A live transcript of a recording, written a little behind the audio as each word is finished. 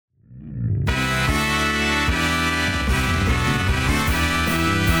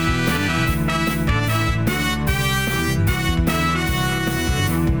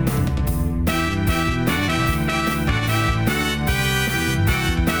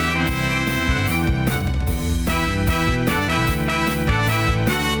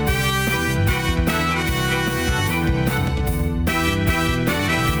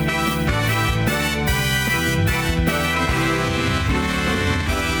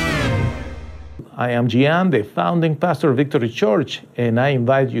I am Gian, the founding pastor of Victory Church, and I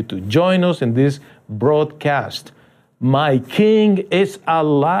invite you to join us in this broadcast. My King is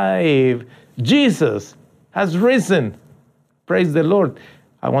alive. Jesus has risen. Praise the Lord.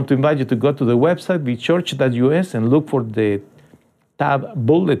 I want to invite you to go to the website, vchurch.us, and look for the tab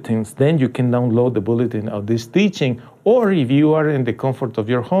Bulletins. Then you can download the bulletin of this teaching. Or if you are in the comfort of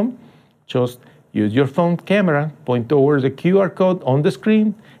your home, just use your phone camera, point towards the QR code on the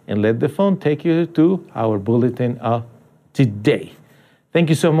screen, and let the phone take you to our bulletin of today. Thank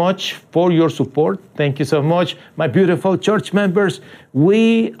you so much for your support. Thank you so much, my beautiful church members.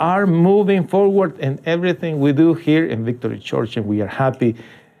 We are moving forward in everything we do here in Victory Church, and we are happy,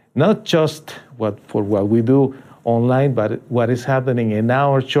 not just for what we do online, but what is happening in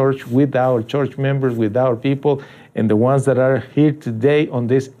our church, with our church members, with our people, and the ones that are here today on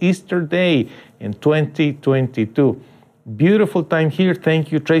this Easter day in 2022. Beautiful time here.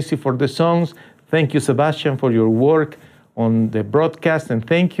 Thank you, Tracy, for the songs. Thank you, Sebastian, for your work on the broadcast. And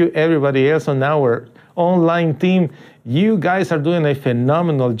thank you, everybody else on our online team. You guys are doing a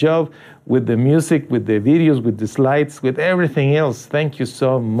phenomenal job with the music, with the videos, with the slides, with everything else. Thank you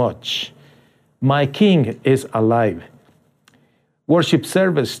so much. My King is alive. Worship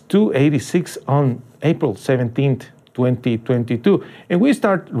service 286 on April 17th, 2022. And we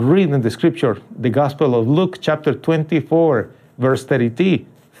start reading the scripture, the Gospel of Luke, chapter 24, verse 32.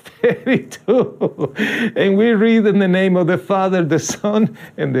 And we read in the name of the Father, the Son,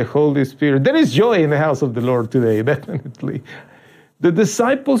 and the Holy Spirit. There is joy in the house of the Lord today, definitely. The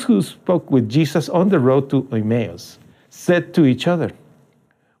disciples who spoke with Jesus on the road to Emmaus said to each other,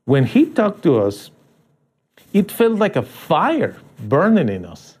 when he talked to us, it felt like a fire burning in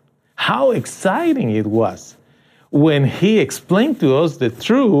us. How exciting it was when he explained to us the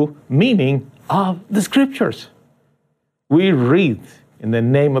true meaning of the scriptures. We read in the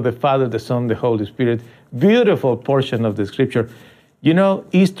name of the Father, the Son, the Holy Spirit, beautiful portion of the scripture. You know,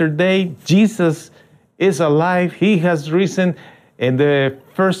 Easter Day, Jesus is alive, he has risen, and the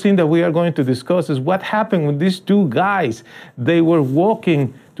first thing that we are going to discuss is what happened with these two guys. They were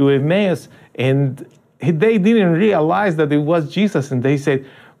walking to Emmaus, and they didn't realize that it was Jesus, and they said,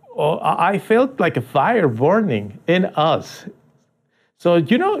 oh, I felt like a fire burning in us. So,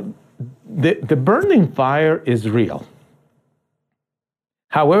 you know, the burning fire is real.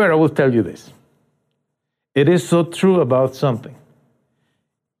 However, I will tell you this. It is so true about something.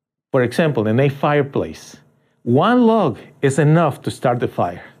 For example, in a fireplace, one log is enough to start the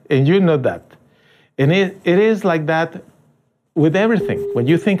fire, and you know that. And it is like that with everything when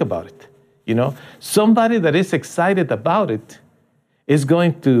you think about it. You know, somebody that is excited about it is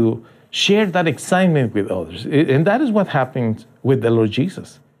going to share that excitement with others. And that is what happened with the Lord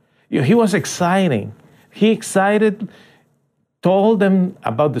Jesus. You know, he was exciting. He excited, told them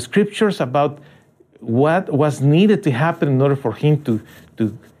about the scriptures, about what was needed to happen in order for him to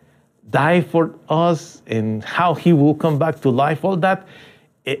die for us and how he will come back to life, all that.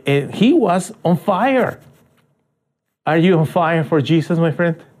 And he was on fire. Are you on fire for Jesus, my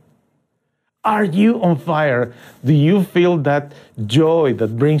friend? Are you on fire? Do you feel that joy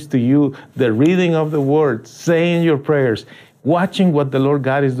that brings to you the reading of the word, saying your prayers, watching what the Lord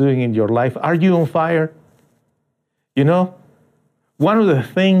God is doing in your life? Are you on fire? You know, one of the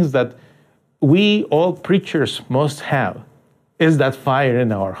things that we all preachers must have is that fire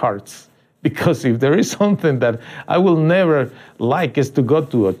in our hearts. Because if there is something that I will never like is to go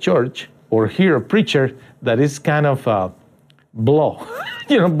to a church or hear a preacher that is kind of boring.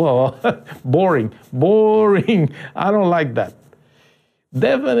 I don't like that.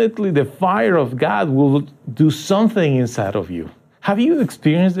 Definitely the fire of God will do something inside of you. Have you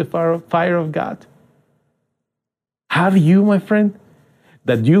experienced the fire of God? Have you, my friend?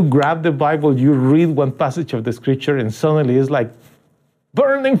 That you grab the Bible, you read one passage of the scripture, and suddenly it's like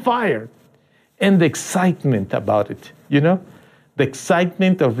burning fire. And the excitement about it, you know? The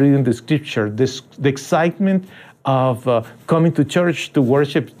excitement of reading the scripture, the excitement of coming to church to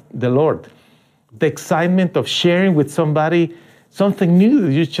worship the Lord. The excitement of sharing with somebody something new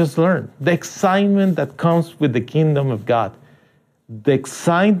that you just learned. The excitement that comes with the kingdom of God. The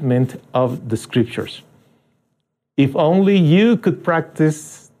excitement of the scriptures. If only you could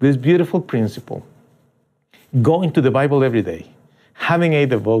practice this beautiful principle, going to the Bible every day, having a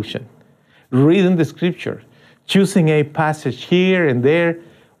devotion, reading the scripture, choosing a passage here and there,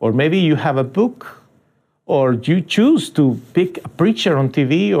 or maybe you have a book, or you choose to pick a preacher on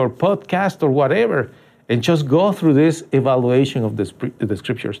TV or podcast or whatever, and just go through this evaluation of the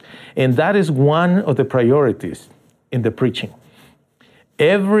scriptures. And that is one of the priorities in the preaching.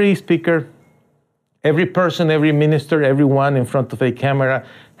 Every speaker Every person, every minister, everyone in front of a camera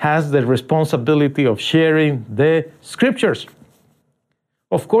has the responsibility of sharing the scriptures.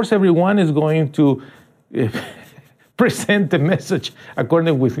 Of course, everyone is going to present the message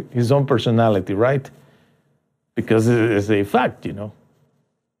according with his own personality, right? Because it's a fact,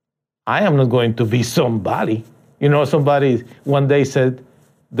 I am not going to be somebody. Somebody one day said,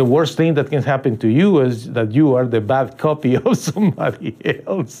 the worst thing that can happen to you is that you are the bad copy of somebody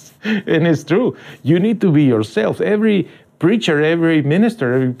else. And it's true. You need to be yourself. Every preacher, every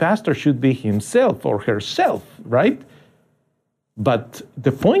minister, every pastor should be himself or herself, right? But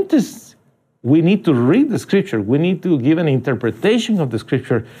the point is, we need to read the scripture. We need to give an interpretation of the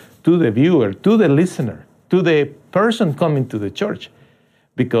scripture to the viewer, to the listener, to the person coming to the church.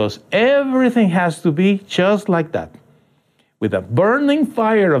 Because everything has to be just like that. With a burning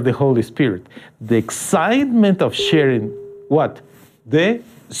fire of the Holy Spirit, the excitement of sharing what? The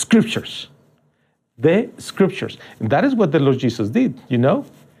scriptures. The scriptures. And that is what the Lord Jesus did,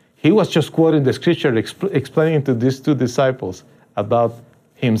 He was just quoting the scripture, explaining to these two disciples about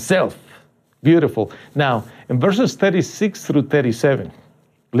himself. Beautiful. Now, in verses 36 through 37,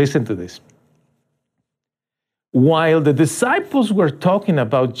 listen to this. While the disciples were talking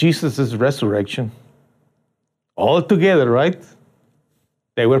about Jesus' resurrection, all together, right?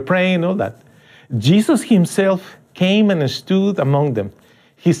 They were praying, all that. Jesus himself came and stood among them.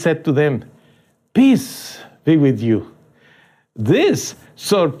 He said to them, "Peace be with you." This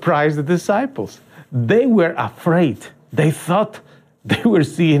surprised the disciples. They were afraid. They thought they were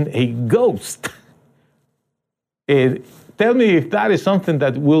seeing a ghost. Tell me if that is something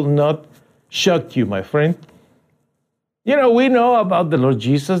that will not shock you, my friend. We know about the Lord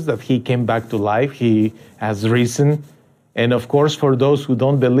Jesus, that he came back to life. He has risen. And of course, for those who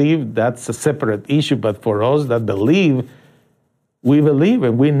don't believe, that's a separate issue. But for us that believe, we believe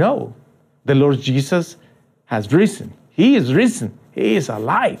and we know the Lord Jesus has risen. He is risen. He is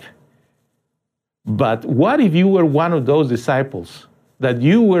alive. But what if you were one of those disciples, that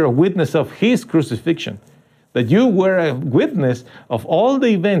you were a witness of his crucifixion, that you were a witness of all the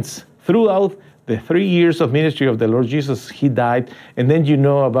events throughout the 3 years of ministry of the Lord Jesus? He died, and then you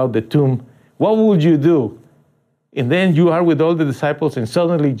know about the tomb. What would you do? And then you are with all the disciples, and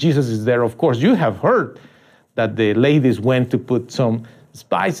suddenly Jesus is there. Of course, you have heard that the ladies went to put some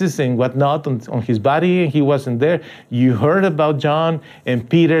spices and whatnot on his body, and he wasn't there. You heard about John and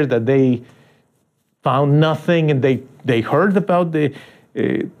Peter, that they found nothing, and they heard about the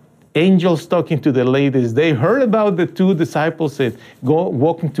angels talking to the ladies. They heard about the two disciples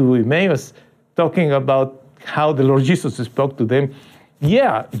walking to Emmaus, talking about how the Lord Jesus spoke to them.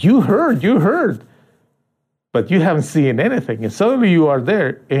 Yeah, you heard, but you haven't seen anything. And suddenly you are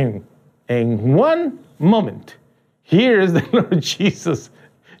there in one moment. Here is the Lord Jesus.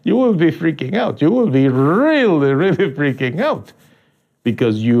 You will be freaking out. You will be really, really freaking out,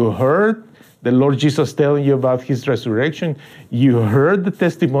 because you heard the Lord Jesus telling you about his resurrection. You heard the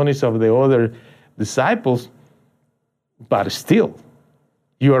testimonies of the other disciples, but still,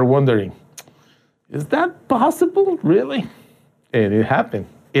 you are wondering, is that possible, really? And it happened.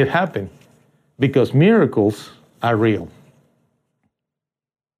 It happened because miracles are real.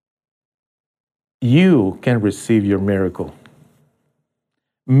 You can receive your miracle.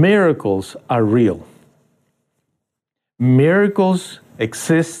 Miracles are real. Miracles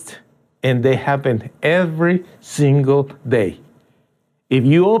exist, and they happen every single day. If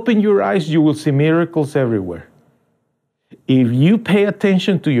you open your eyes, you will see miracles everywhere. If you pay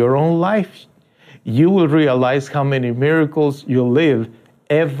attention to your own life, you will realize how many miracles you live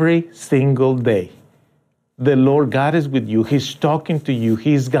every single day. The Lord God is with you. He's talking to you.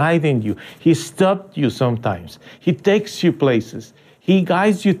 He's guiding you. He stopped you sometimes. He takes you places. He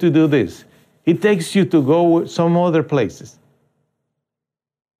guides you to do this. He takes you to go some other places.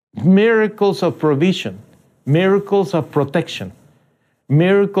 Miracles of provision, miracles of protection,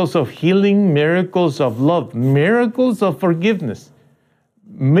 miracles of healing, miracles of love, miracles of forgiveness,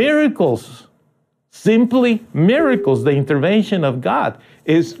 miracles, simply miracles. The intervention of God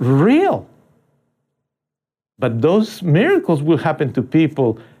is real. But those miracles will happen to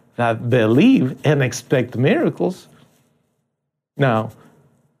people that believe and expect miracles. Now,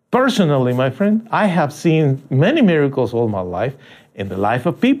 personally, my friend, I have seen many miracles all my life, in the life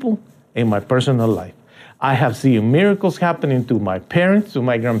of people, in my personal life. I have seen miracles happening to my parents, to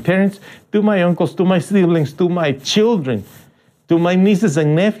my grandparents, to my uncles, to my siblings, to my children, to my nieces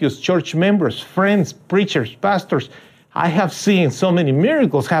and nephews, church members, friends, preachers, pastors. I have seen so many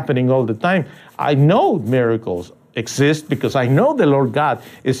miracles happening all the time. I know miracles exist because I know the Lord God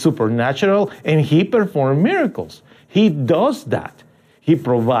is supernatural and He performs miracles. He does that. He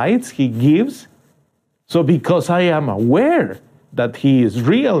provides, He gives, So because I am aware that he is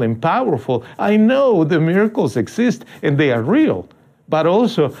real and powerful, I know the miracles exist and they are real. But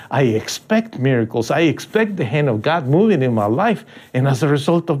also, I expect miracles. I expect the hand of God moving in my life. And as a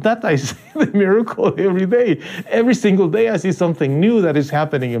result of that, I see the miracle every day. Every single day, I see something new that is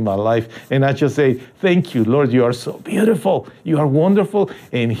happening in my life. And I just say, thank you, Lord. You are so beautiful. You are wonderful.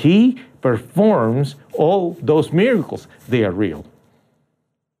 And he performs all those miracles. They are real.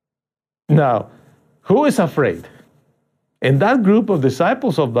 Now, who is afraid? And that group of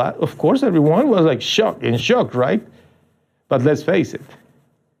disciples of course, everyone was like shocked, right? But let's face it,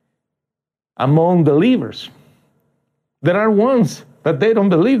 among believers, there are ones, but they don't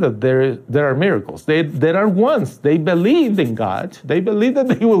believe that there are miracles. There are ones, they believe in God. They believe that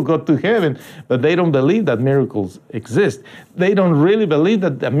they will go to heaven, but they don't believe that miracles exist. They don't really believe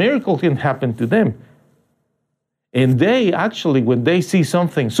that a miracle can happen to them. And they actually, when they see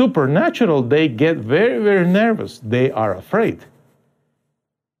something supernatural, they get very, very nervous. They are afraid.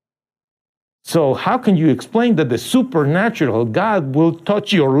 So how can you explain that the supernatural God will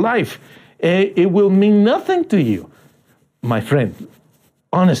touch your life? It will mean nothing to you, my friend,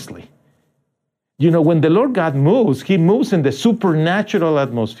 honestly. You know, when the Lord God moves, he moves in the supernatural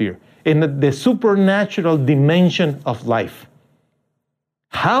atmosphere, in the supernatural dimension of life.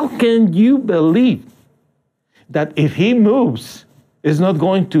 How can you believe that if he moves, it's not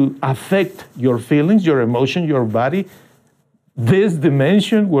going to affect your feelings, your emotion, your body, this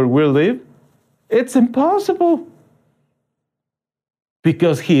dimension where we live? It's impossible.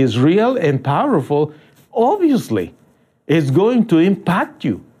 Because he is real and powerful, obviously, it's going to impact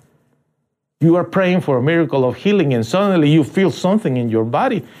you. You are praying for a miracle of healing and suddenly you feel something in your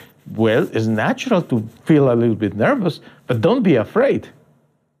body. Well, it's natural to feel a little bit nervous, but don't be afraid.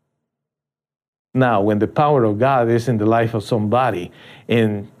 Now, when the power of God is in the life of somebody,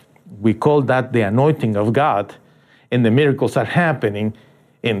 and we call that the anointing of God, and the miracles are happening,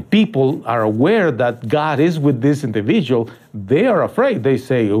 and people are aware that God is with this individual, they are afraid. They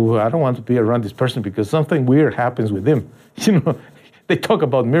say, oh, I don't want to be around this person because something weird happens with him. You know, they talk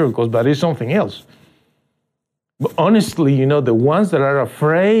about miracles, but it's something else. But honestly, you know, the ones that are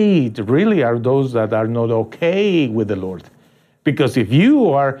afraid really are those that are not okay with the Lord. Because if you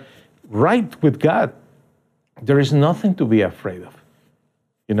are right with God, there is nothing to be afraid of,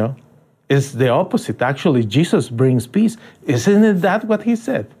 you know? It's the opposite. Actually, Jesus brings peace. Isn't it that what he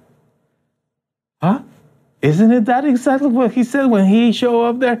said? Huh? Isn't it that exactly what he said when he showed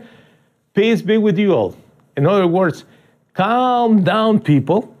up there? Peace be with you all. In other words, calm down,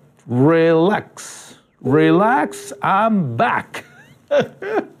 people. Relax. Relax, I'm back.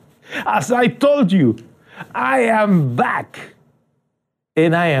 As I told you, I am back.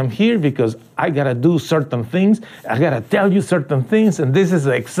 And I am here because I got to do certain things. I got to tell you certain things. And this is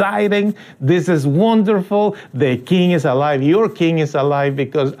exciting. This is wonderful. The King is alive. Your King is alive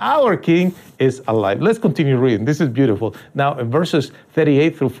because our King is alive. Let's continue reading. This is beautiful. Now, in verses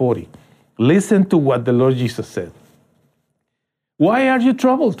 38 through 40, listen to what the Lord Jesus said. Why are you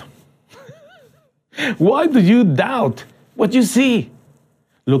troubled? Why do you doubt what you see?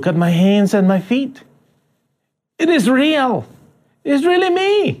 Look at my hands and my feet. It is real. It's really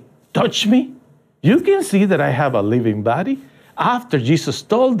me. Touch me. You can see that I have a living body. After Jesus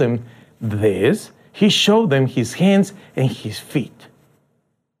told them this, he showed them his hands and his feet.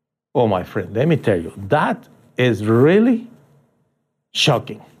 Oh, my friend, let me tell you, that is really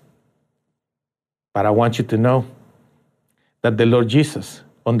shocking. But I want you to know that the Lord Jesus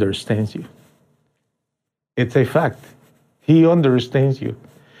understands you. It's a fact. He understands you.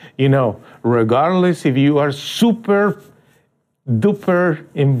 You know, regardless if you are super duper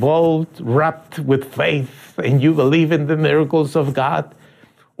involved, wrapped with faith, and you believe in the miracles of God,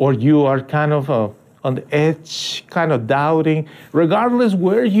 or you are kind of on the edge, kind of doubting, regardless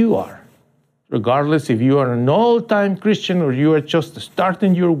where you are, regardless if you are an all-time Christian or you are just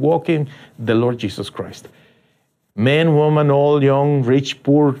starting your walk in the Lord Jesus Christ. Man, woman, old, young, rich,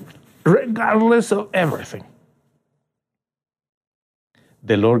 poor, regardless of everything,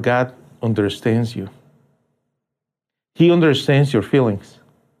 the Lord God understands you. He understands your feelings.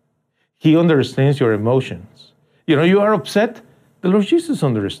 He understands your emotions. You know, you are upset, the Lord Jesus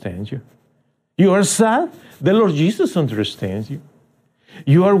understands you. You are sad, the Lord Jesus understands you.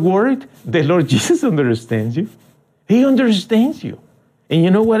 You are worried, the Lord Jesus understands you. He understands you. And you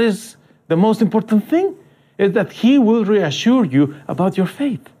know what is the most important thing? Is that he will reassure you about your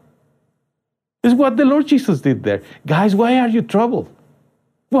faith. This is what the Lord Jesus did there. Guys, why are you troubled?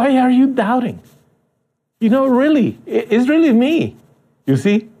 Why are you doubting? You know, really, it's really me. You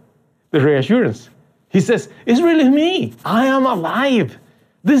see, the reassurance. He says, it's really me. I am alive.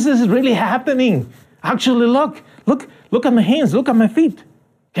 This is really happening. Actually, look at my hands, look at my feet.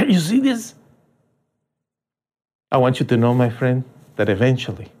 Can you see this? I want you to know, my friend, that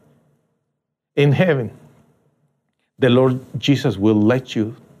eventually, in heaven, the Lord Jesus will let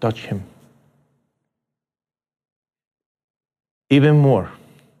you touch him. Even more,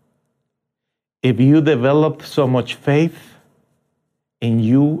 if you develop so much faith and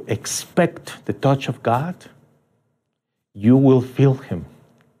you expect the touch of God, you will feel him.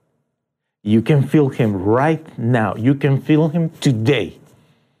 You can feel him right now. You can feel him today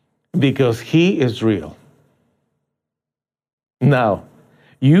because he is real. Now,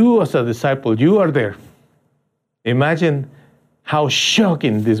 you as a disciple, you are there. Imagine how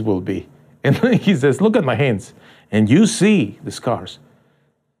shocking this will be. And he says, look at my hands. And you see the scars.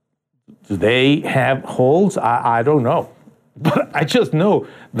 Do they have holes? I don't know. But I just know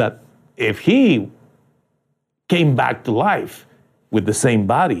that if he came back to life with the same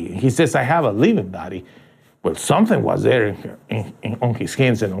body, he says, I have a living body. Well, something was there on his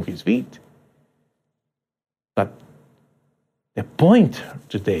hands and on his feet. But the point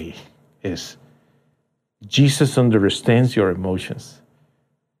today is Jesus understands your emotions.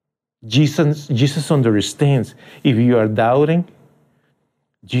 Jesus understands if you are doubting.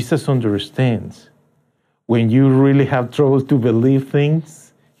 Jesus understands when you really have trouble to believe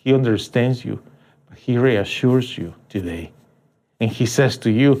things. He understands you. But he reassures you today. And he says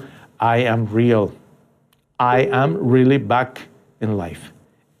to you, I am real. I am really back in life,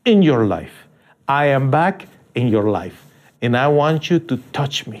 in your life. I am back in your life. And I want you to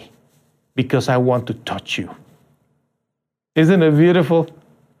touch me because I want to touch you. Isn't it beautiful?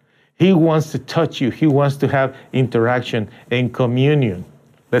 He wants to touch you. He wants to have interaction and communion.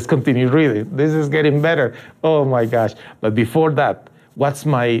 Let's continue reading. This is getting better. Oh my gosh. But before that, what's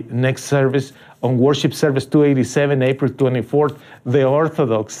my next service? On Worship Service 287, April 24th, the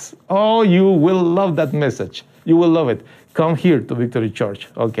Orthodox. Oh, you will love that message. You will love it. Come here to Victory Church.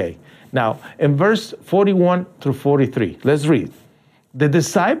 Okay. Now, in verse 41 through 43, let's read. The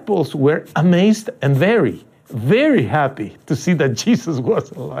disciples were amazed and very, very happy to see that Jesus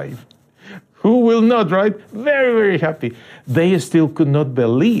was alive. Who will not, right? Very, very happy. They still could not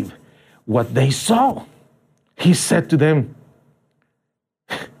believe what they saw. He said to them,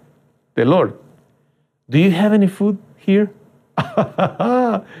 the Lord, do you have any food here?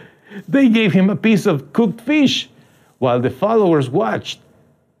 They gave him a piece of cooked fish while the followers watched.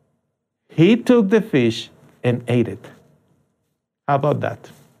 He took the fish and ate it. How about that?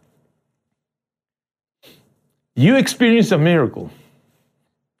 You experience a miracle,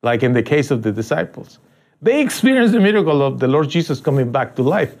 like in the case of the disciples. They experienced the miracle of the Lord Jesus coming back to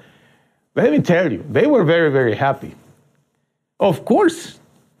life. Let me tell you, they were very, very happy. Of course,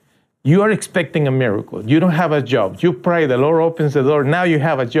 you are expecting a miracle. You don't have a job. You pray, the Lord opens the door. Now you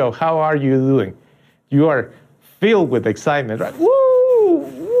have a job. How are you doing? You are filled with excitement, right? Woo!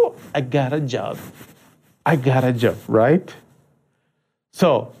 Woo! I got a job. I got a job, right?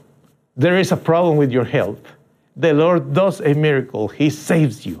 So, there is a problem with your health. The Lord does a miracle. He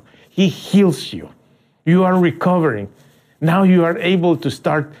saves you. He heals you. You are recovering. Now you are able to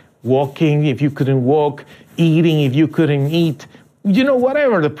start walking if you couldn't walk, eating if you couldn't eat. You know,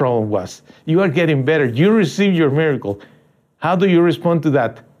 whatever the problem was, you are getting better. You receive your miracle. How do you respond to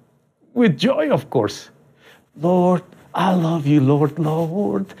that? With joy, of course. Lord, I love you, Lord.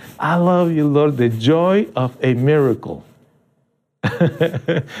 Lord, I love you, Lord. The joy of a miracle.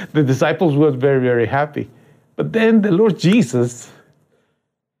 The disciples were very, very happy. But then the Lord Jesus,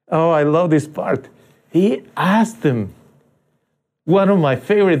 oh, I love this part. He asked them one of my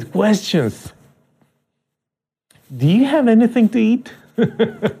favorite questions. Do you have anything to eat?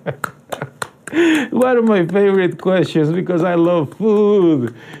 One of my favorite questions because I love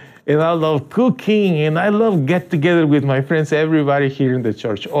food and I love cooking and I love get together with my friends, everybody here in the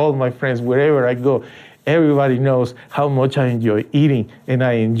church, all my friends, wherever I go. Everybody knows how much I enjoy eating and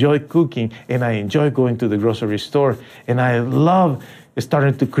I enjoy cooking and I enjoy going to the grocery store and I love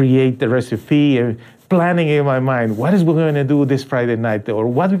starting to create the recipe and planning in my mind, what is we going to do this Friday night or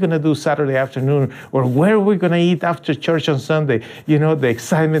what we're going to do Saturday afternoon or where we're going to eat after church on Sunday. You know, the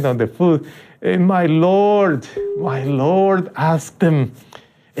excitement on the food. And my Lord asked them,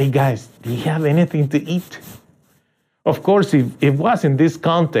 hey guys, do you have anything to eat? Of course, if it was in this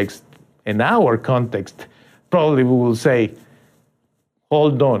context, in our context, probably we will say,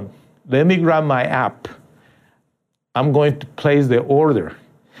 hold on, let me grab my app. I'm going to place the order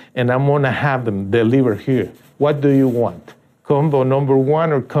and I'm going to have them deliver here. What do you want? Combo number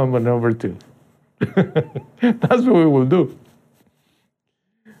 1 or combo number 2? That's what we will do.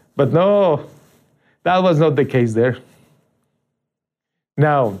 But no, that was not the case there.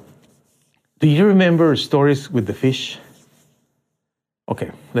 Now, Do you remember stories with the fish? Okay,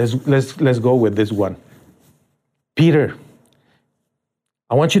 let's go with this one. Peter,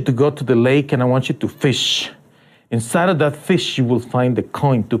 I want you to go to the lake and I want you to fish. Inside of that fish, you will find the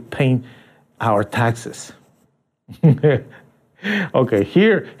coin to pay our taxes. Okay,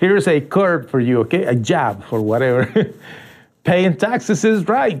 here's a curve for you, okay? A jab or whatever. Paying taxes is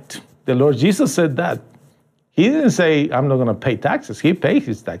right. The Lord Jesus said that. He didn't say, I'm not going to pay taxes. He paid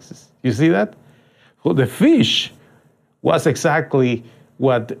his taxes. You see that? Well, the fish was exactly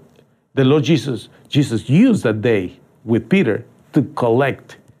what the Lord Jesus used that day with Peter to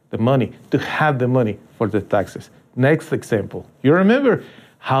collect the money, to have the money for the taxes. Next example. You remember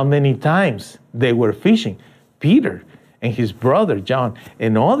how many times they were fishing? Peter and his brother John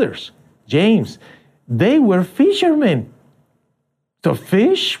and others, James, they were fishermen. So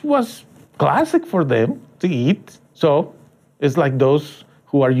fish was classic for them to eat. So it's like those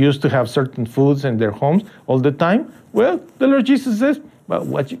who are used to have certain foods in their homes all the time. Well, the Lord Jesus says, well,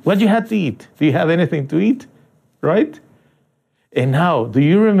 what you had to eat? Do you have anything to eat? Right? And now, do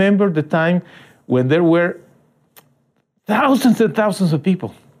you remember the time when there were thousands and thousands of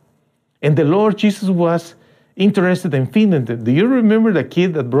people and the Lord Jesus was interested in feeding them? Do you remember the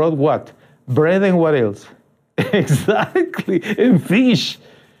kid that brought what? Bread and what else? Exactly, and fish.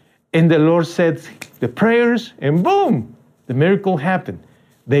 And the Lord said the prayers, and boom, the miracle happened.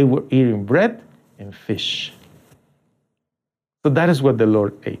 They were eating bread and fish. So that is what the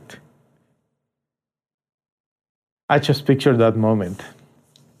Lord ate. I just picture that moment.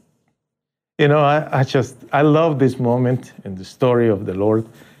 You know, I love this moment in the story of the Lord.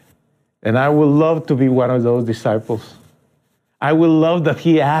 And I would love to be one of those disciples. I would love that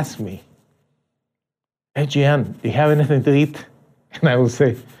he asked me, hey, Gian, do you have anything to eat? And I will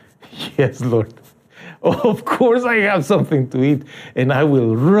say, yes, Lord. Of course I have something to eat. And I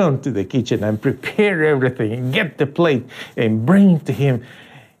will run to the kitchen and prepare everything and get the plate and bring it to him.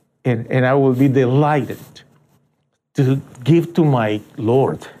 And I will be delighted to give to my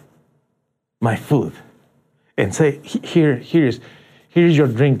Lord my food and say, here's your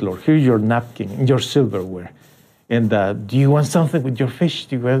drink, Lord. Here's your napkin and your silverware. And do you want something with your fish?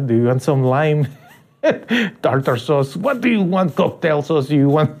 Do you want some lime? Tartar sauce? What do you want? Cocktail sauce? Do you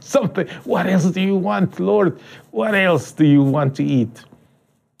want something? What else do you want, Lord? What else do you want to eat?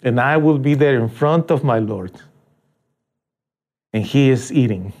 And I will be there in front of my Lord. And he is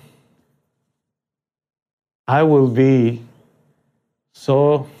eating. I will be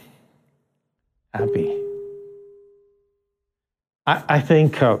so happy. I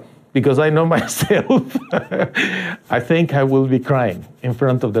think, because I know myself, I think I will be crying in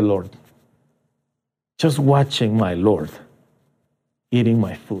front of the Lord. Just watching my Lord eating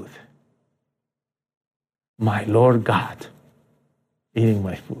my food. My Lord God eating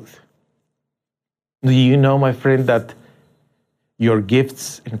my food. Do you know, my friend, that your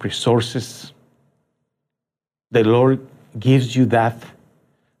gifts and resources, the Lord gives you that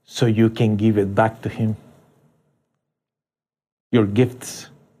so you can give it back to him? Your gifts.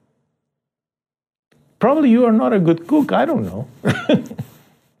 Probably you are not a good cook, I don't know.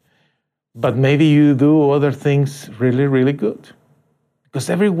 But maybe you do other things really, really good. Because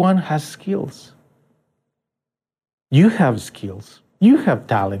everyone has skills. You have skills. You have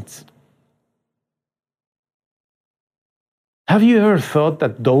talents. Have you ever thought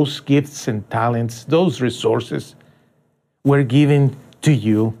that those gifts and talents, those resources, were given to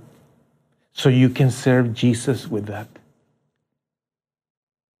you so you can serve Jesus with that?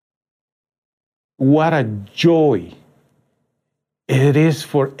 What a joy it is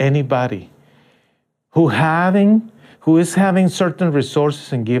for anybody who is having certain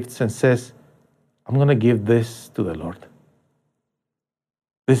resources and gifts and says, I'm going to give this to the Lord.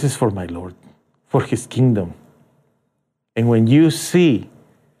 This is for my Lord, for his kingdom. And when you see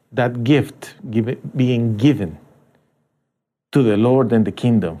that gift being given to the Lord and the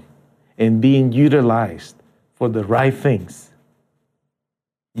kingdom and being utilized for the right things,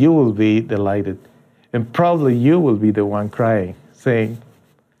 you will be delighted. And probably you will be the one crying, saying,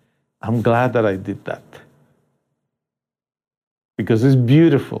 I'm glad that I did that. Because it's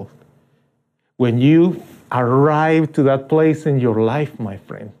beautiful when you arrive to that place in your life, my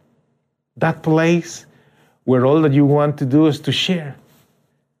friend. That place where all that you want to do is to share.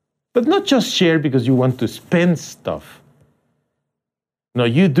 But not just share because you want to spend stuff. No,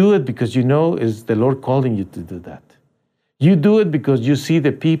 you do it because you know it's the Lord calling you to do that. You do it because you see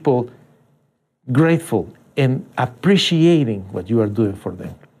the people grateful and appreciating what you are doing for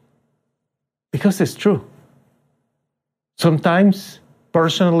them. Because it's true. Sometimes,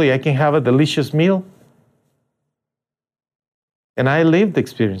 personally, I can have a delicious meal. And I lived the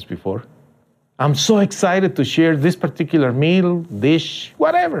experience before. I'm so excited to share this particular meal, dish,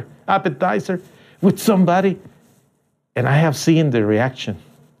 whatever, appetizer with somebody. And I have seen the reaction.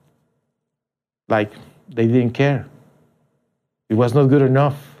 Like they didn't care. It was not good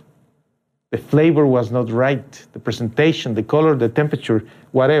enough. The flavor was not right. The presentation, the color, the temperature,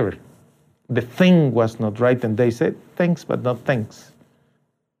 whatever. The thing was not right. And they said, thanks, but not thanks.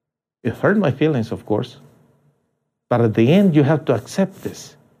 It hurt my feelings, of course. But at the end, you have to accept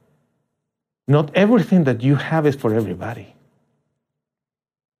this. Not everything that you have is for everybody.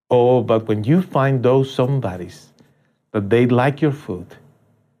 Oh, but when you find those somebodies that they like your food,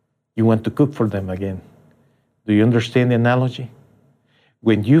 you want to cook for them again. Do you understand the analogy?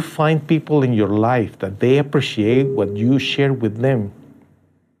 When you find people in your life that they appreciate what you share with them,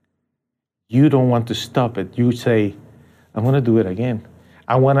 you don't want to stop it. You say, I want to do it again.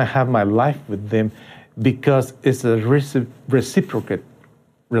 I want to have my life with them because it's a reciprocal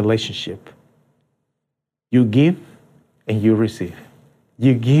relationship. You give and you receive.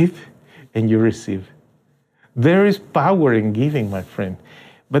 You give and you receive. There is power in giving, my friend.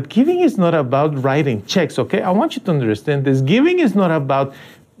 But giving is not about writing checks, okay? I want you to understand this. Giving is not about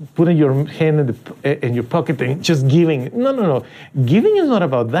putting your hand in your pocket and just giving. No, no, no. Giving is not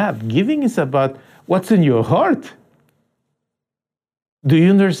about that. Giving is about what's in your heart. Do you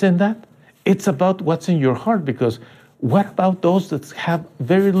understand that? It's about what's in your heart, because what about those that have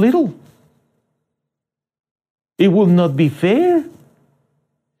very little? It will not be fair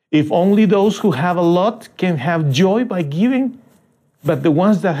if only those who have a lot can have joy by giving, but the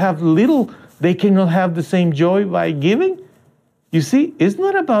ones that have little, they cannot have the same joy by giving. You see, it's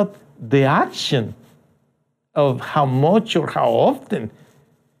not about the action of how much or how often.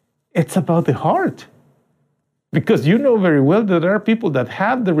 It's about the heart. Because you know very well that there are people that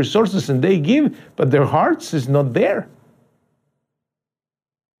have the resources and they give, but their hearts is not there.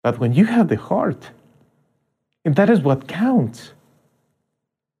 But when you have the heart, and that is what counts.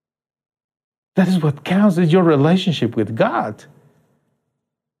 That is what counts, is your relationship with God.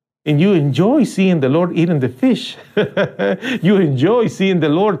 And you enjoy seeing the Lord eating the fish. You enjoy seeing the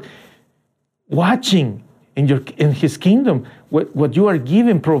Lord watching in His kingdom what you are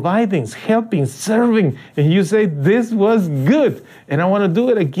giving, providing, helping, serving. And you say, this was good. And I want to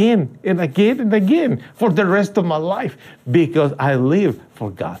do it again and again and again for the rest of my life, because I live for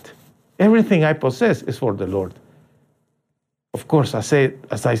God. Everything I possess is for the Lord. Of course, as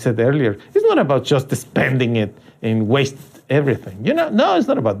I said earlier, it's not about just spending it and waste everything. No, it's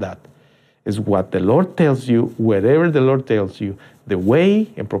not about that. It's what the Lord tells you, wherever the Lord tells you, the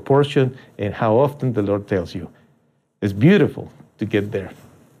way and proportion and how often the Lord tells you. It's beautiful to get there.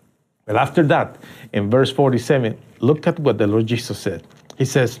 But after that, in verse 47, look at what the Lord Jesus said. He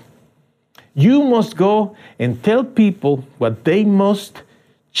says, you must go and tell people what they must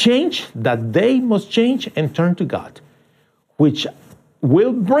change, that they must change and turn to God, which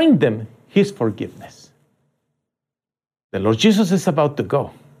will bring them His forgiveness. The Lord Jesus is about to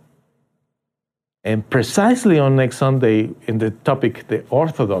go. And precisely on next Sunday, in the topic, the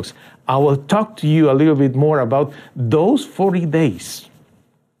Orthodox, I will talk to you a little bit more about those 40 days.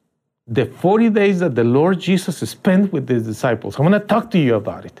 The 40 days that the Lord Jesus spent with His disciples. I'm going to talk to you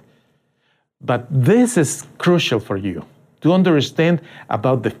about it. But this is crucial for you to understand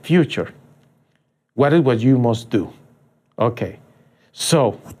about the future. What is what you must do? Okay,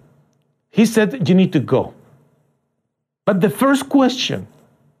 so He said you need to go. But the first question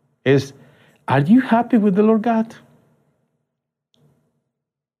is, are you happy with the Lord God?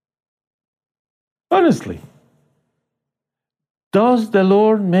 Honestly, does the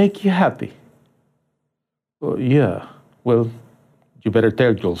Lord make you happy? Yeah, well, you better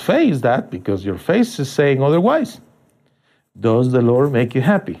tell your face that, because your face is saying otherwise. Does the Lord make you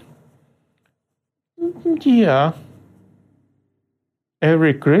happy? Yeah.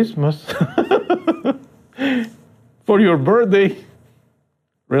 Every Christmas. For your birthday.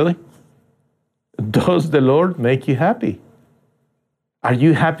 Really? Does the Lord make you happy? Are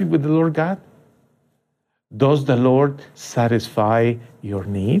you happy with the Lord God? Does the Lord satisfy your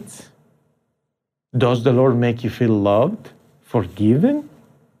needs? Does the Lord make you feel loved, forgiven?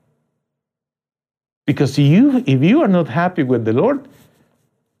 Because if you are not happy with the Lord,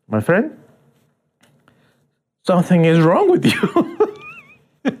 my friend, something is wrong with you.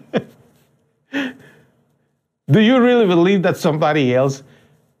 Do you really believe that somebody else,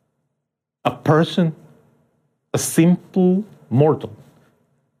 a person, a simple mortal,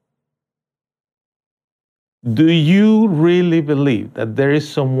 do you really believe that there is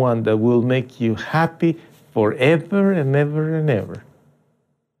someone that will make you happy forever and ever and ever?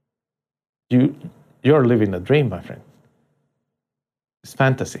 You're living a dream, my friend. It's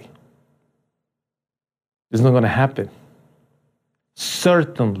fantasy. It's not going to happen.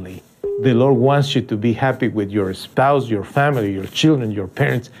 Certainly, the Lord wants you to be happy with your spouse, your family, your children, your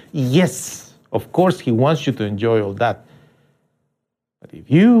parents. Yes, of course, He wants you to enjoy all that. But if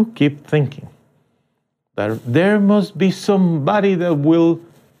you keep thinking that there must be somebody that will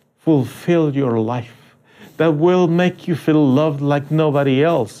fulfill your life, that will make you feel loved like nobody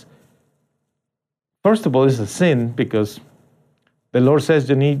else, first of all, it's a sin, because the Lord says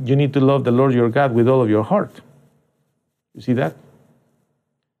you need to love the Lord your God with all of your heart. You see that?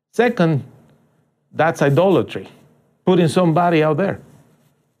 Second, that's idolatry, putting somebody out there.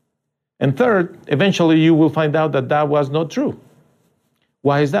 And third, eventually you will find out that that was not true.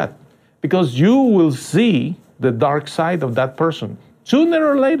 Why is that? Because you will see the dark side of that person sooner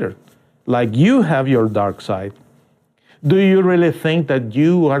or later, like you have your dark side. Do you really think that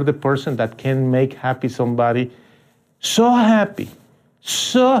you are the person that can make happy somebody? So happy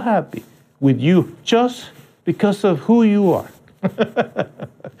with you just because of who you are.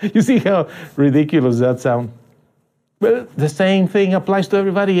 You see how ridiculous that sounds? Well, the same thing applies to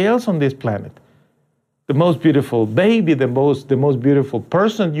everybody else on this planet. The most beautiful baby, the most beautiful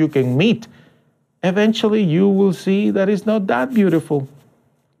person you can meet, eventually you will see that it's not that beautiful,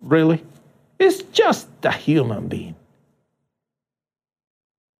 really. It's just a human being.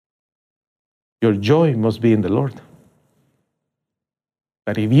 Your joy must be in the Lord.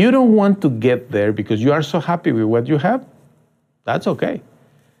 But if you don't want to get there because you are so happy with what you have, that's okay.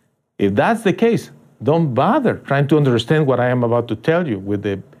 If that's the case, don't bother trying to understand what I am about to tell you with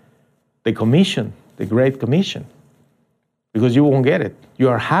the commission, the Great Commission, because you won't get it. You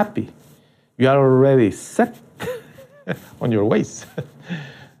are happy. You are already set on your ways.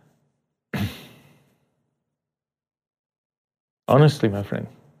 Honestly, my friend,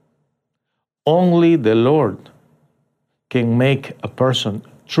 only the Lord can make a person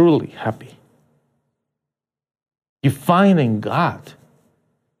truly happy. You find in God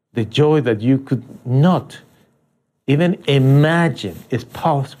the joy that you could not even imagine is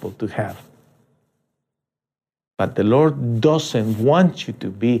possible to have. But the Lord doesn't want you to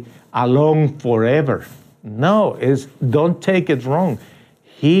be alone forever. No, don't take it wrong.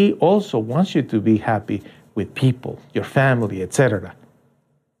 He also wants you to be happy with people, your family, etc.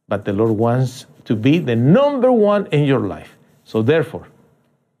 But the Lord wants to be the number one in your life. So therefore,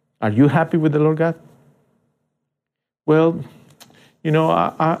 are you happy with the Lord God? Well,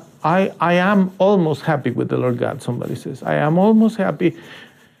 I am almost happy with the Lord God, somebody says. I am almost happy,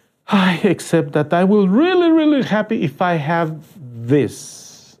 except that I will really, really happy if I have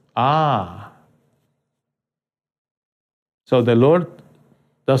this. So the Lord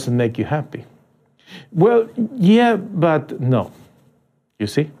doesn't make you happy. Well, yeah, but no. You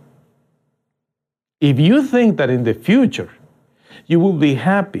see? If you think that in the future you will be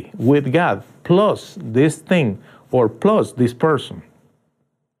happy with God plus this thing or plus this person,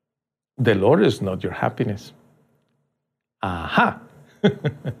 the Lord is not your happiness. Aha!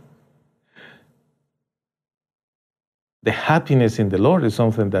 The happiness in the Lord is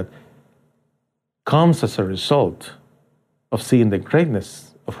something that comes as a result of seeing the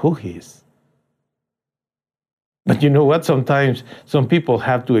greatness of who He is. But you know what? Sometimes some people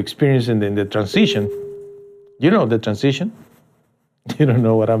have to experience in the transition. You know the transition? You don't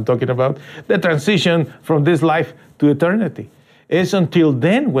know what I'm talking about? The transition from this life to eternity. It's until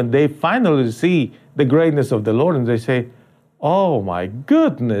then when they finally see the greatness of the Lord and they say, oh my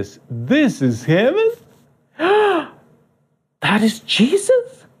goodness, this is heaven? That is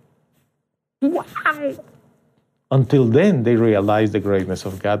Jesus? Wow! Until then, they realize the greatness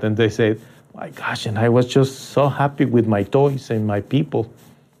of God and they say, my gosh, and I was just so happy with my toys and my people,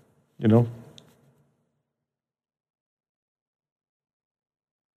 you know.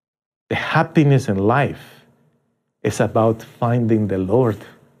 The happiness in life is about finding the Lord.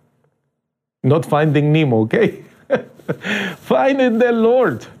 Not finding Nemo, okay? Finding the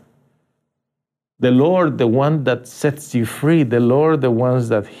Lord. The Lord, the one that sets you free. The Lord, the one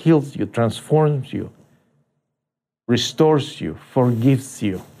that heals you, transforms you, restores you, forgives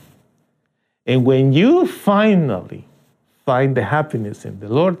you. And when you finally find the happiness in the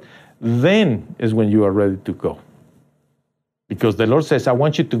Lord, then is when you are ready to go. Because the Lord says, I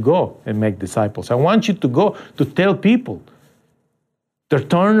want you to go and make disciples. I want you to go to tell people to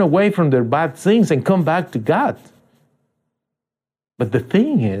turn away from their bad things and come back to God. But the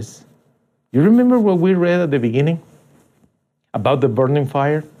thing is, you remember what we read at the beginning about the burning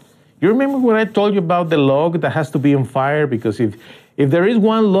fire? You remember what I told you about the log that has to be on fire? Because if there is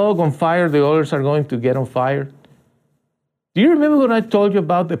one log on fire, the others are going to get on fire. Do you remember when I told you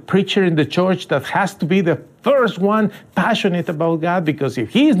about the preacher in the church that has to be the first one passionate about God? Because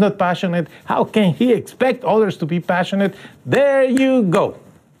if he's not passionate, how can he expect others to be passionate? There you go.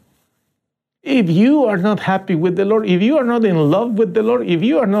 If you are not happy with the Lord, if you are not in love with the Lord, if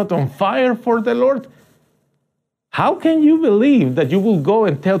you are not on fire for the Lord, how can you believe that you will go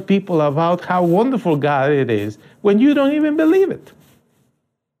and tell people about how wonderful God it is when you don't even believe it?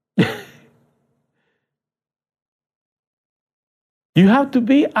 You have to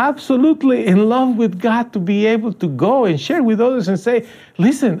be absolutely in love with God to be able to go and share with others and say,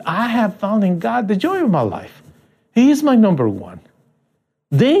 listen, I have found in God the joy of my life. He is my number one.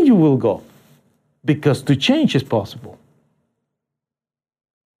 Then you will go, because to change is possible.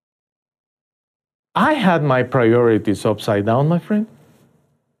 I had my priorities upside down, my friend.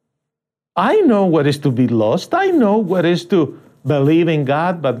 I know what is to be lost. I know what is to believe in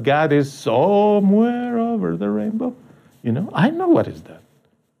God, but God is somewhere over the rainbow. I know what is that.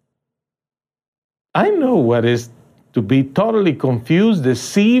 I know what is to be totally confused,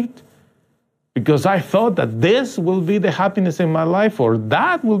 deceived, because I thought that this will be the happiness in my life or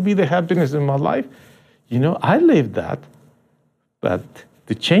that will be the happiness in my life. I lived that, but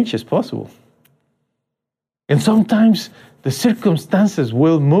the change is possible. And sometimes the circumstances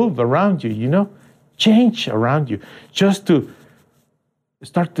will move around you, change around you, just to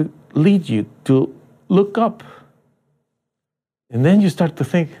start to lead you to look up. And then you start to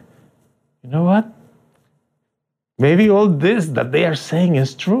think, you know what? Maybe all this that they are saying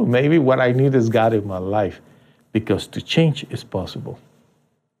is true. Maybe what I need is God in my life, because to change is possible.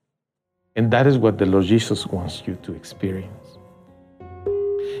 And that is what the Lord Jesus wants you to experience.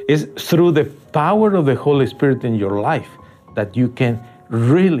 It's through the power of the Holy Spirit in your life that you can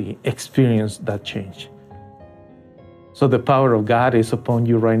really experience that change. So the power of God is upon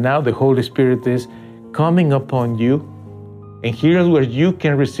you right now. The Holy Spirit is coming upon you. And here's where you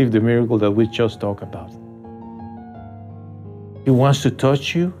can receive the miracle that we just talked about. He wants to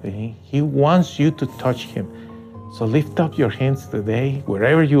touch you, and He wants you to touch Him. So lift up your hands today,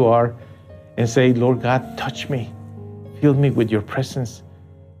 wherever you are, and say, Lord God, touch me. Fill me with your presence.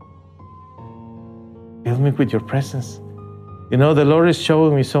 Fill me with your presence. The Lord is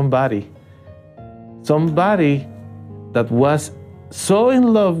showing me somebody that was so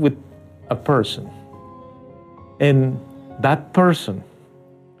in love with a person, and that person,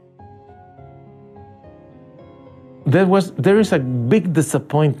 there is a big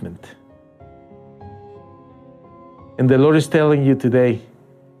disappointment. And the Lord is telling you today,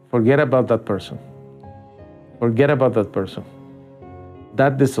 forget about that person. Forget about that person.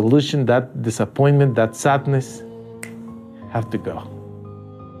 That disillusion, that disappointment, that sadness have to go.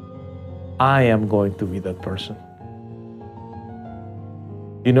 I am going to be that person.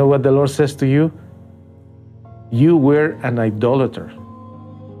 You know what the Lord says to you? You were an idolater.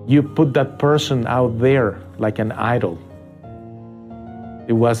 You put that person out there like an idol.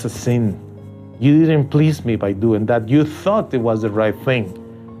 It was a sin. You didn't please me by doing that. You thought it was the right thing,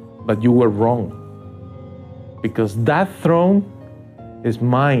 but you were wrong. Because that throne is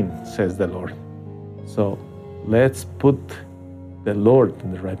mine, says the Lord. So let's put the Lord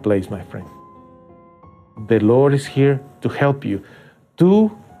in the right place, my friend. The Lord is here to help you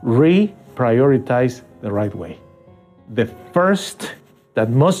to reprioritize the right way. The first that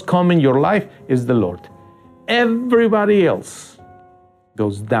must come in your life is the Lord. Everybody else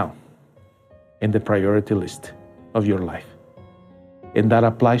goes down in the priority list of your life. And that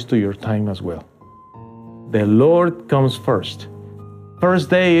applies to your time as well. The Lord comes first.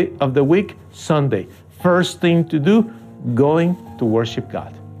 First day of the week, Sunday. First thing to do, going to worship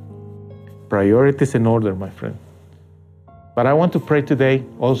God. Priorities in order, my friend. But I want to pray today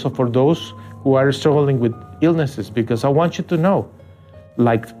also for those who are struggling with illnesses, because I want you to know,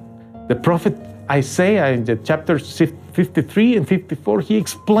 like the prophet Isaiah in the chapters 53 and 54, he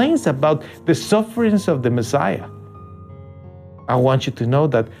explains about the sufferings of the Messiah. I want you to know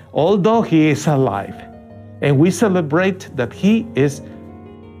that although he is alive, and we celebrate that he is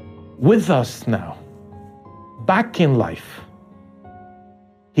with us now, back in life,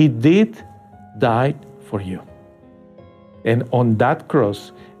 he did die for you. And on that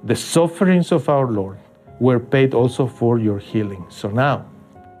cross, the sufferings of our Lord were paid also for your healing. So now,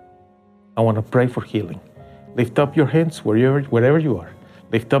 I want to pray for healing. Lift up your hands wherever you are.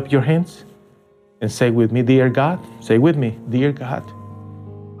 Lift up your hands and say with me, dear God, say with me, dear God,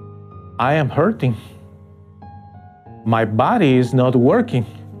 I am hurting. My body is not working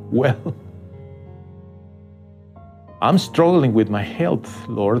well. I'm struggling with my health,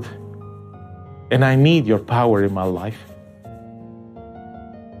 Lord, and I need your power in my life.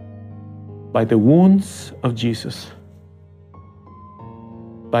 By the wounds of Jesus,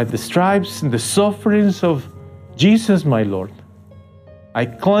 By the stripes and the sufferings of Jesus, my Lord, I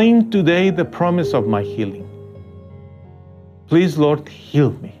claim today the promise of my healing. Please, Lord,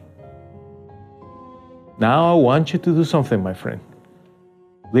 heal me. Now I want you to do something, my friend.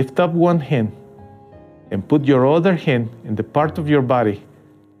 Lift up one hand and put your other hand in the part of your body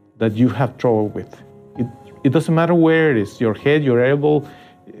that you have trouble with. It doesn't matter where it is, your head, your elbow,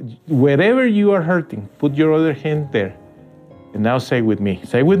 wherever you are hurting, put your other hand there. And now say with me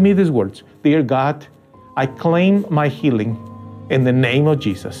these words. Dear God, I claim my healing in the name of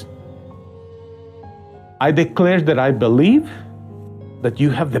Jesus. I declare that I believe that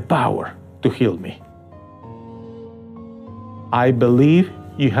you have the power to heal me. I believe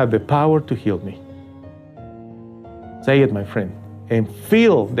you have the power to heal me. Say it, my friend, and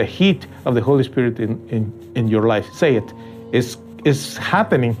feel the heat of the Holy Spirit in your life. Say it. It's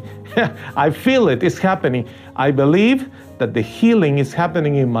happening. I feel it. It's happening. I believe that the healing is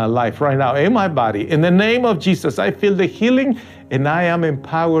happening in my life right now, in my body. In the name of Jesus, I feel the healing, and I am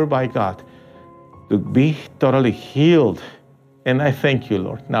empowered by God to be totally healed. And I thank you,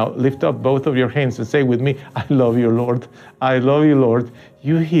 Lord. Now lift up both of your hands and say with me, I love you, Lord. I love you, Lord.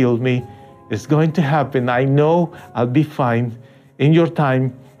 You healed me. It's going to happen. I know I'll be fine. In your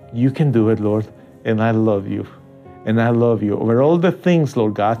time, you can do it, Lord. And I love you. And I love you. Over all the things,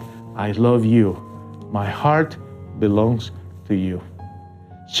 Lord God, I love you. My heart belongs to you.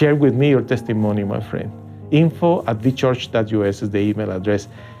 Share with me your testimony, my friend. info@vchurch.us is the email address.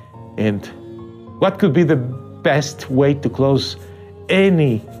 And what could be the best way to close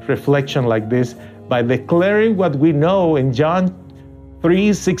any reflection like this? By declaring what we know in John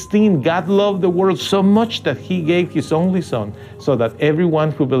 3:16, God loved the world so much that he gave his only son so that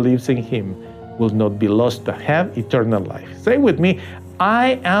everyone who believes in him will not be lost but have eternal life. Say with me,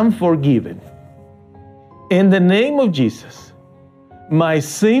 I am forgiven. In the name of Jesus, my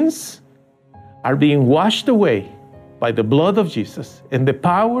sins are being washed away by the blood of Jesus and the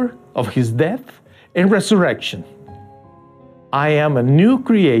power of his death and resurrection. I am a new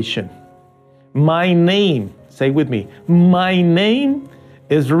creation. My name, say with me, my name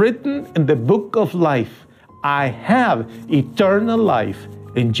is written in the book of life. I have eternal life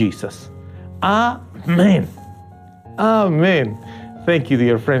in Jesus. Amen. Amen. Thank you,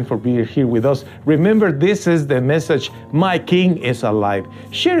 dear friend, for being here with us. Remember, this is the message, My King is Alive.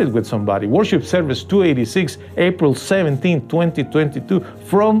 Share it with somebody. Worship Service 286, April 17, 2022,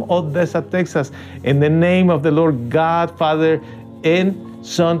 from Odessa, Texas. In the name of the Lord God, Father, and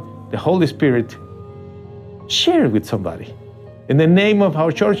Son, the Holy Spirit. Share it with somebody. In the name of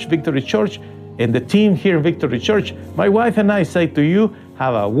our church, Victory Church, and the team here, Victory Church, my wife and I say to you,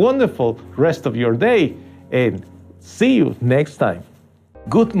 have a wonderful rest of your day, and see you next time.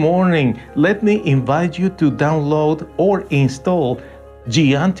 Good morning. Let me invite you to download or install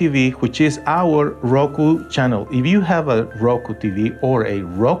Gian TV, which is our Roku channel. If you have a Roku TV or a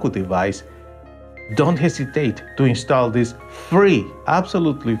Roku device, don't hesitate to install this free,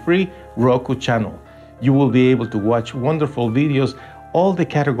 absolutely free Roku channel. You will be able to watch wonderful videos, all the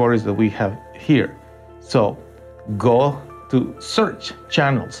categories that we have here. So go to search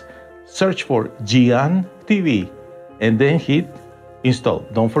channels, search for Gian TV, and then hit install.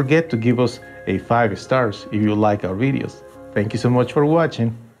 Don't forget to give us a 5 stars if you like our videos. Thank you so much for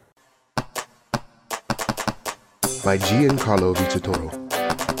watching. By Giancarlo Vitatoro.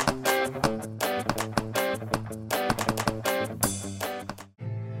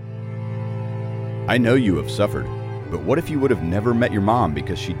 I know you have suffered, but what if you would have never met your mom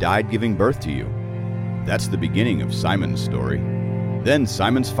because she died giving birth to you? That's the beginning of Simon's story. Then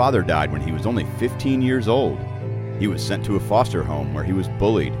Simon's father died when he was only 15 years old. He was sent to a foster home where he was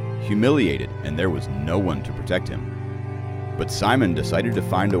bullied, humiliated, and there was no one to protect him. But Simon decided to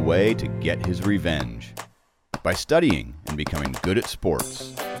find a way to get his revenge by studying and becoming good at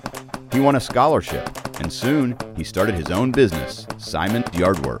sports. He won a scholarship, and soon he started his own business, Simon's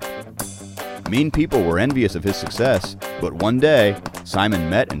Yardwork. Mean people were envious of his success, but one day, Simon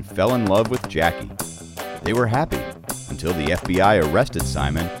met and fell in love with Jackie. They were happy until the FBI arrested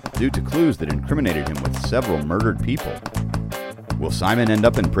Simon due to clues that incriminated him with several murdered people. Will Simon end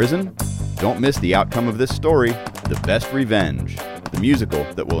up in prison? Don't miss the outcome of this story, The Best Revenge, the musical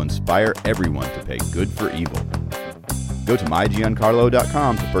that will inspire everyone to pay good for evil. Go to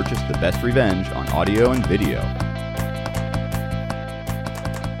mygiancarlo.com to purchase The Best Revenge on audio and video.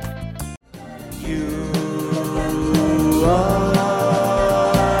 You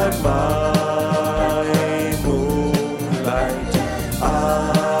are my moonlight.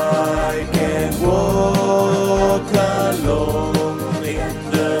 I can walk alone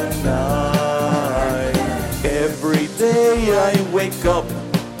in the night. Every day I wake up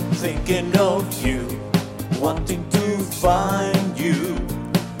thinking of you, wanting to find you.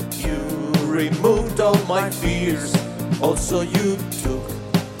 You removed all my fears, also you took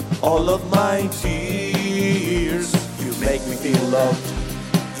all of my tears. You make me feel loved,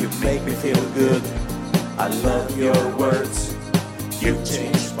 you make me feel good. I love your words, you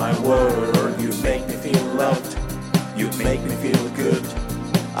changed my world. You make me feel loved, you make me feel good.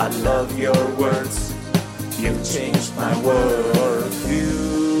 I love your words, you changed my world. You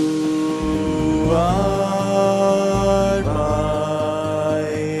are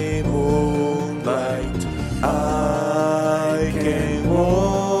my moonlight. I can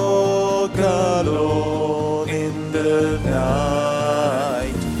walk alone in the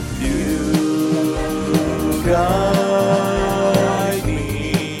night. You guide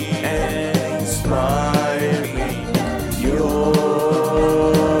me and inspire me. Your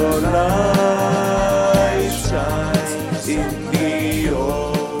light shines in the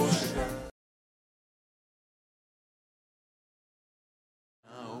ocean.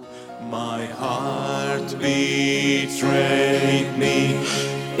 My heart betrayed me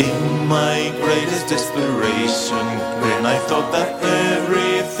in my greatest desperation. When I thought that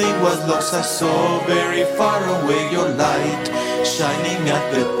everything was lost, I saw very far away your light shining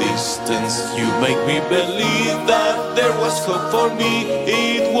at the distance. You make me believe that there was hope for me.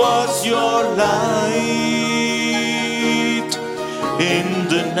 It was your light in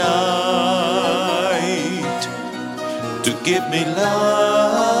the night to give me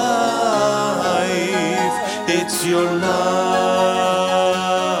life. It's your light.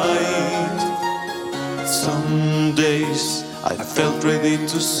 Some days I felt ready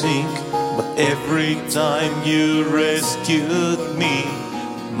to sink, but every time you rescued me,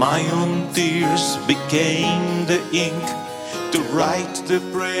 my own tears became the ink to write the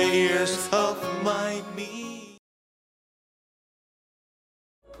prayers of my need.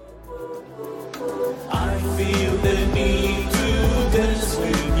 I feel the need to dance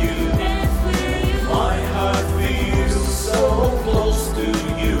with you. My heart feels so close to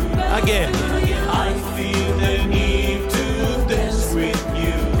you. Again, I feel the need to dance with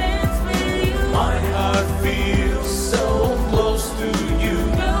you. My heart feels so close to you.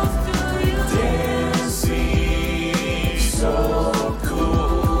 Dancing so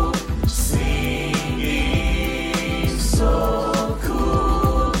cool, singing so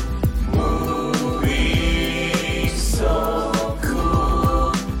cool, moving so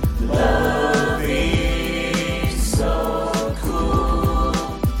cool, loving so cool.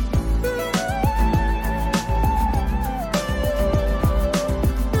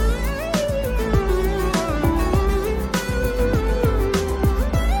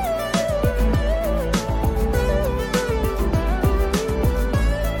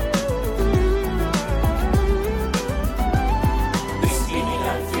 This evening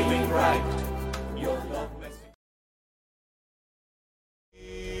I'm feeling right. Your love makes me.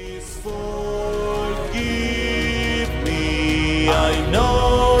 Please forgive me. I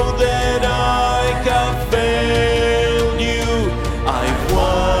know that I have failed you. I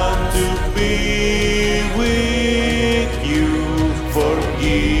want to be with you.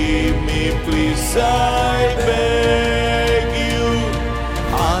 Forgive me, please, I beg you.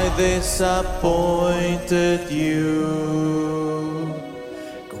 I disappointed you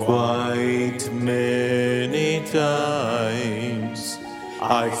quite many times.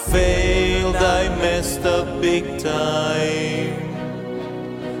 I failed, I messed up big time.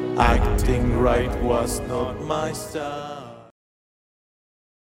 Acting right was not my style.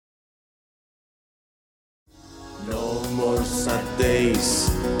 No more sad days,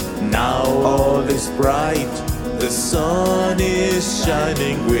 now all is bright. The sun is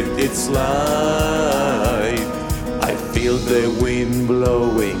shining with its light. I feel the wind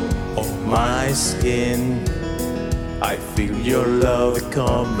blowing on my skin. I feel your love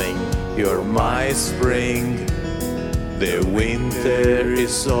coming, you're my spring. The winter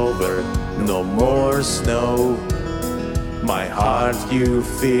is over, no more snow. My heart you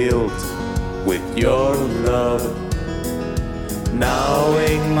filled with your love. Now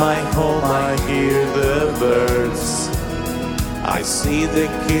in my home I hear the birds. I see the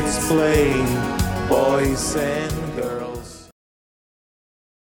kids playing, boys and girls.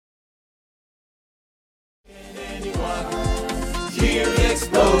 Can anyone hear the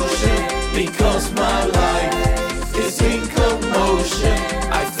explosion? Because my life is in commotion.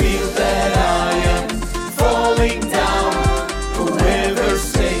 I feel that I am falling down. Whoever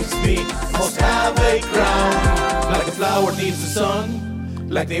saves me must have a crown. Like a flower needs the sun,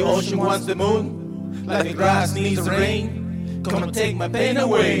 like the ocean wants the moon, like the grass needs the rain. Come and take my pain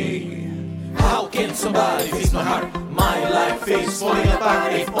away. How can somebody fix my heart? My life is falling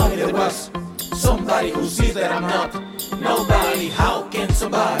apart. If only there was somebody who sees that I'm not nobody. How can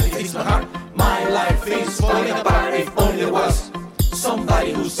somebody fix my heart? My life is falling apart. If only there was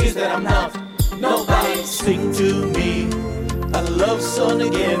somebody who sees that I'm not nobody. Sing to me a love song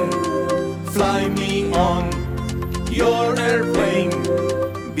again. Fly me on your airplane.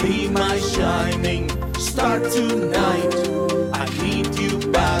 Be my shining star tonight. I need you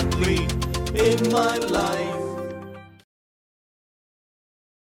badly in my life.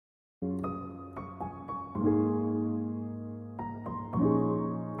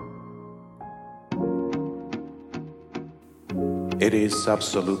 It is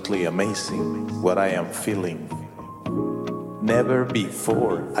absolutely amazing what I am feeling. Never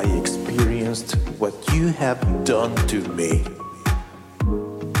before I experienced what you have done to me.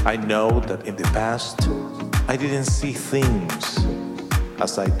 I know that in the past I didn't see things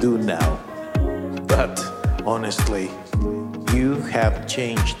as I do now, but honestly, you have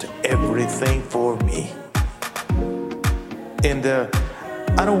changed everything for me. And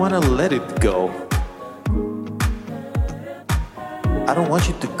I don't want to let it go. I don't want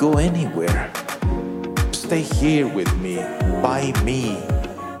you to go anywhere. Stay here with me, by me,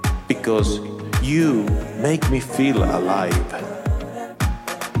 because you make me feel alive.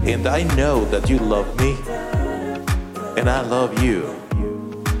 And I know that you love me, and I love you.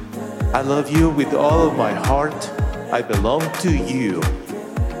 I love you with all of my heart. I belong to you.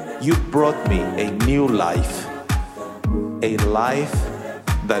 You brought me a new life, a life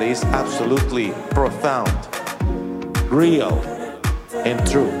that is absolutely profound, real, and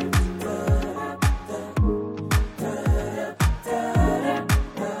true.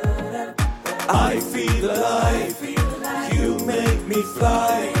 I feel alive, you make me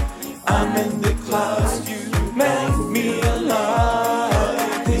fly. I'm in the clouds, you make me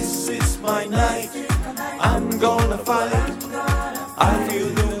alive. This is my night, I'm gonna fight. I feel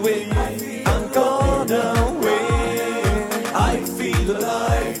the wind, I'm gonna win. I feel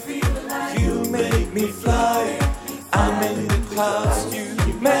alive, you make me fly. I'm in the clouds, you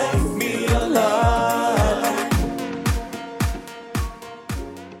make me alive.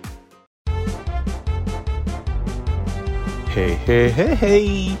 Hey, hey, hey,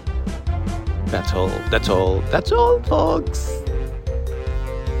 hey. That's all, folks.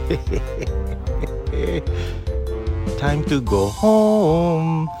 Time to go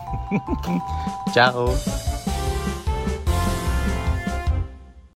home. Ciao.